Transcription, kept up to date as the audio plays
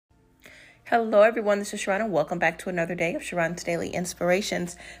Hello, everyone. This is Sharon, and welcome back to another day of Sharon's Daily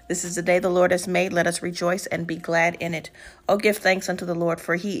Inspirations. This is the day the Lord has made. Let us rejoice and be glad in it. Oh, give thanks unto the Lord,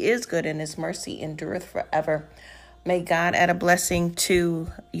 for he is good, and his mercy endureth forever. May God add a blessing to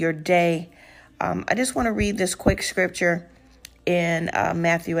your day. I just want to read this quick scripture in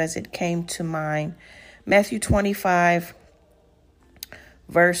Matthew as it came to mind. Matthew 25,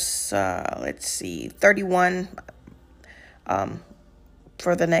 verse, 31.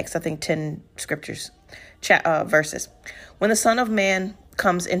 For the next, 10 verses. When the Son of Man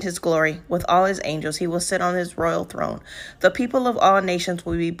comes in his glory with all his angels, he will sit on his royal throne. The people of all nations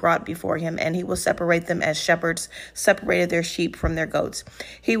will be brought before him, and he will separate them as shepherds separated their sheep from their goats.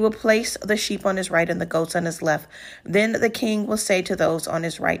 He will place the sheep on his right and the goats on his left. Then the king will say to those on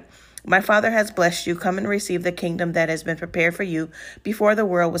his right, "My Father has blessed you. Come and receive the kingdom that has been prepared for you before the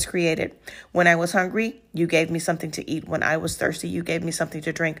world was created. When I was hungry, you gave me something to eat. When I was thirsty, you gave me something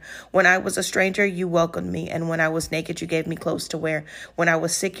to drink. When I was a stranger, you welcomed me. And when I was naked, you gave me clothes to wear. When I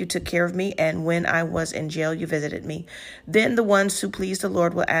was sick, you took care of me. And when I was in jail, you visited me." Then the ones who please the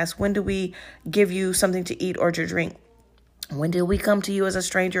Lord will ask, "When do we give you something to eat or to drink? When did we come to you as a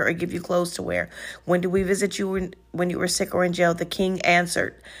stranger or give you clothes to wear? When did we visit you when you were sick or in jail?" The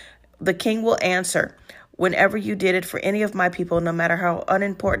king will answer, "Whenever you did it for any of my people, no matter how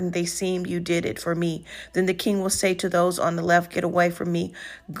unimportant they seemed, you did it for me." Then the king will say to those on the left, "Get away from me.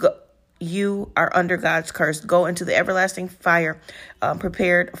 You are under God's curse. Go into the everlasting fire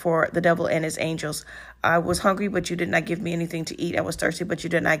prepared for the devil and his angels. I was hungry, but you did not give me anything to eat. I was thirsty, but you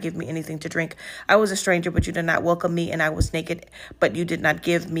did not give me anything to drink. I was a stranger, but you did not welcome me. And I was naked, but you did not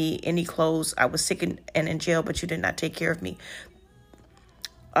give me any clothes. I was sick and in jail, but you did not take care of me."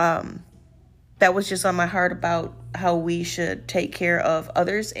 That was just on my heart about how we should take care of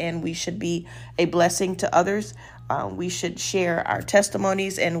others and we should be a blessing to others. We should share our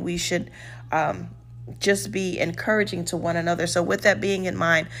testimonies and we should just be encouraging to one another. So with that being in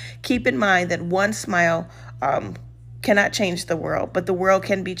mind, keep in mind that one smile cannot change the world, but the world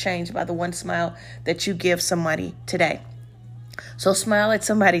can be changed by the one smile that you give somebody today. So smile at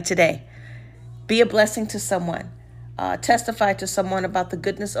somebody today. Be a blessing to someone. Testify to someone about the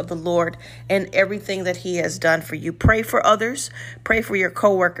goodness of the Lord and everything that he has done for you. Pray for others. Pray for your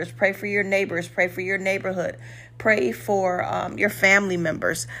coworkers. Pray for your neighbors. Pray for your neighborhood. Pray for your family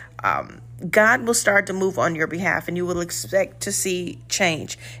members. God will start to move on your behalf and you will expect to see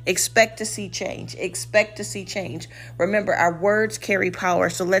change. Expect to see change. Expect to see change. Remember, our words carry power.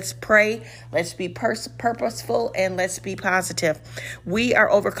 So let's pray. Let's be purposeful and let's be positive. We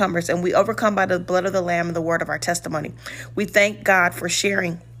are overcomers and we overcome by the blood of the Lamb and the word of our testimony. We thank God for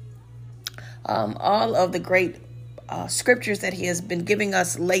sharing all of the great scriptures that he has been giving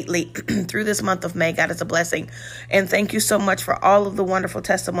us lately through this month of May. God is a blessing. And thank you so much for all of the wonderful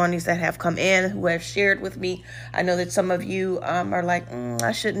testimonies that have come in, who have shared with me. I know that some of you are like,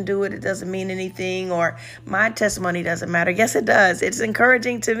 I shouldn't do it. It doesn't mean anything, or my testimony doesn't matter. Yes, it does. It's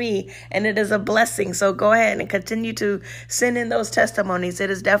encouraging to me and it is a blessing. So go ahead and continue to send in those testimonies. It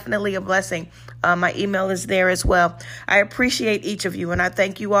is definitely a blessing. My email is there as well. I appreciate each of you and I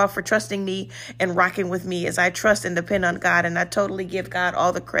thank you all for trusting me and rocking with me as I trust and depend on God, and I totally give God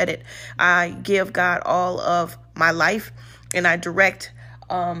all the credit. I give God all of my life and I direct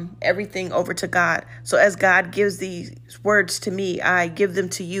everything over to God. So as God gives these words to me, I give them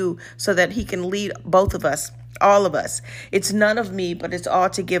to you so that he can lead both of us. All of us. It's none of me, but it's all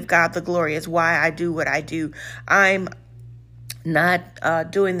to give God the glory. It's why I do what I do. I'm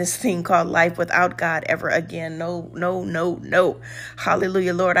not doing this thing called life without God ever again. No.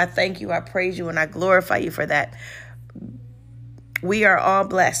 Hallelujah, Lord. I thank you. I praise you and I glorify you for that. We are all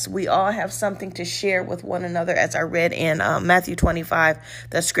blessed. We all have something to share with one another, as I read in Matthew 25,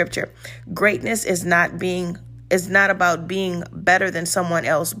 the scripture. Greatness is not about being better than someone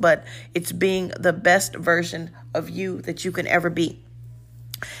else, but it's being the best version of you that you can ever be.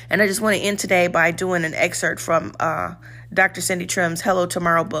 And I just want to end today by doing an excerpt from Dr. Cindy Trim's Hello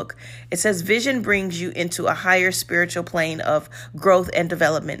Tomorrow book. It says, vision brings you into a higher spiritual plane of growth and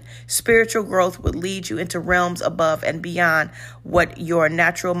development. Spiritual growth would lead you into realms above and beyond what your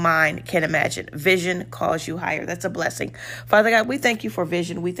natural mind can imagine. Vision calls you higher. That's a blessing. Father God, we thank you for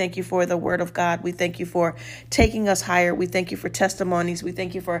vision. We thank you for the word of God. We thank you for taking us higher. We thank you for testimonies. We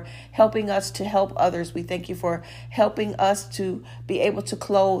thank you for helping us to help others. We thank you for helping us to be able to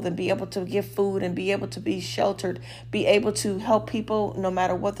clothe and be able to give food and be able to be sheltered, be able to help people no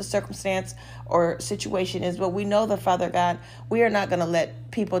matter what the circumstance or situation is. But we know that, Father God, we are not going to let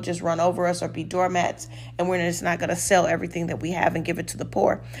people just run over us or be doormats, and we're just not going to sell everything that we have and give it to the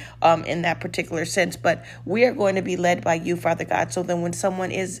poor in that particular sense. But we are going to be led by you, Father God, so then when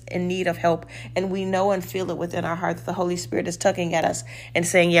someone is in need of help and we know and feel it within our heart that the Holy Spirit is tugging at us and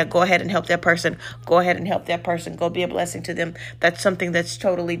saying, yeah, go ahead and help that person. Go ahead and help that person. Go be a blessing to them. That's something that's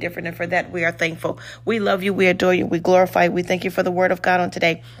totally different. And for that, we are thankful. We love you. We adore you. We glorify you. We thank you for the word of God on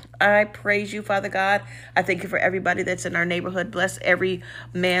today. I praise you, Father God. I thank you for everybody that's in our neighborhood. Bless every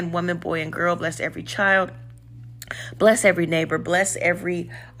man, woman, boy, and girl. Bless every child. Bless every neighbor. Bless every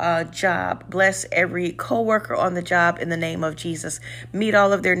job. Bless every co-worker on the job in the name of Jesus. Meet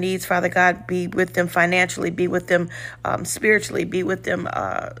all of their needs, Father God. Be with them financially. Be with them spiritually. Be with them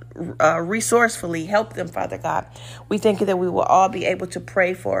resourcefully. Help them, Father God. We thank you that we will all be able to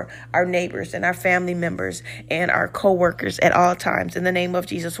pray for our neighbors and our family members and our co-workers at all times in the name of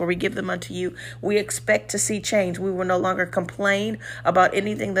Jesus, where we give them unto you. We expect to see change. We will no longer complain about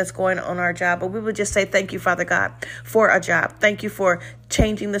anything that's going on our job, but we will just say thank you, Father God, for a job. Thank you for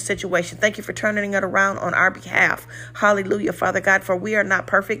changing the situation. Thank you for turning it around on our behalf. Hallelujah, Father God, for we are not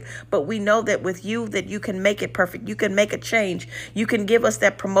perfect, but we know that with you, that you can make it perfect. You can make a change. You can give us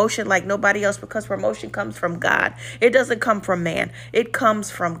that promotion like nobody else, because promotion comes from God. It doesn't come from man. It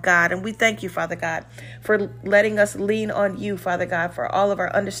comes from God. And we thank you, Father God, for letting us lean on you, Father God, for all of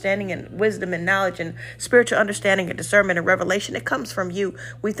our understanding and wisdom and knowledge and spiritual understanding and discernment and revelation. It comes from you.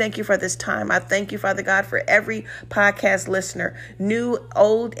 We thank you for this time. I thank you, Father God, for every podcast listener, new,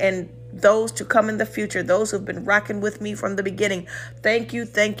 old, and those to come in the future, those who've been rocking with me from the beginning. Thank you,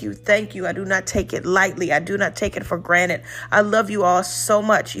 thank you, thank you. I do not take it lightly. I do not take it for granted. I love you all so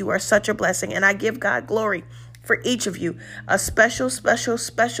much. You are such a blessing, and I give God glory for each of you. A special, special,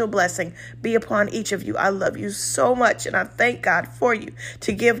 special blessing be upon each of you. I love you so much, and I thank God for you.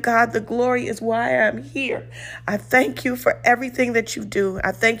 To give God the glory is why I'm here. I thank you for everything that you do.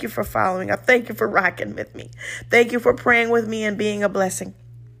 I thank you for following. I thank you for rocking with me. Thank you for praying with me and being a blessing.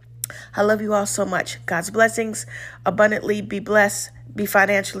 I love you all so much. God's blessings abundantly. Be blessed. Be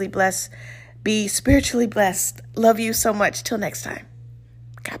financially blessed. Be spiritually blessed. Love you so much. Till next time.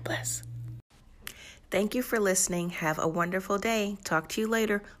 God bless. Thank you for listening. Have a wonderful day. Talk to you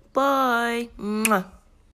later. Bye. Mwah.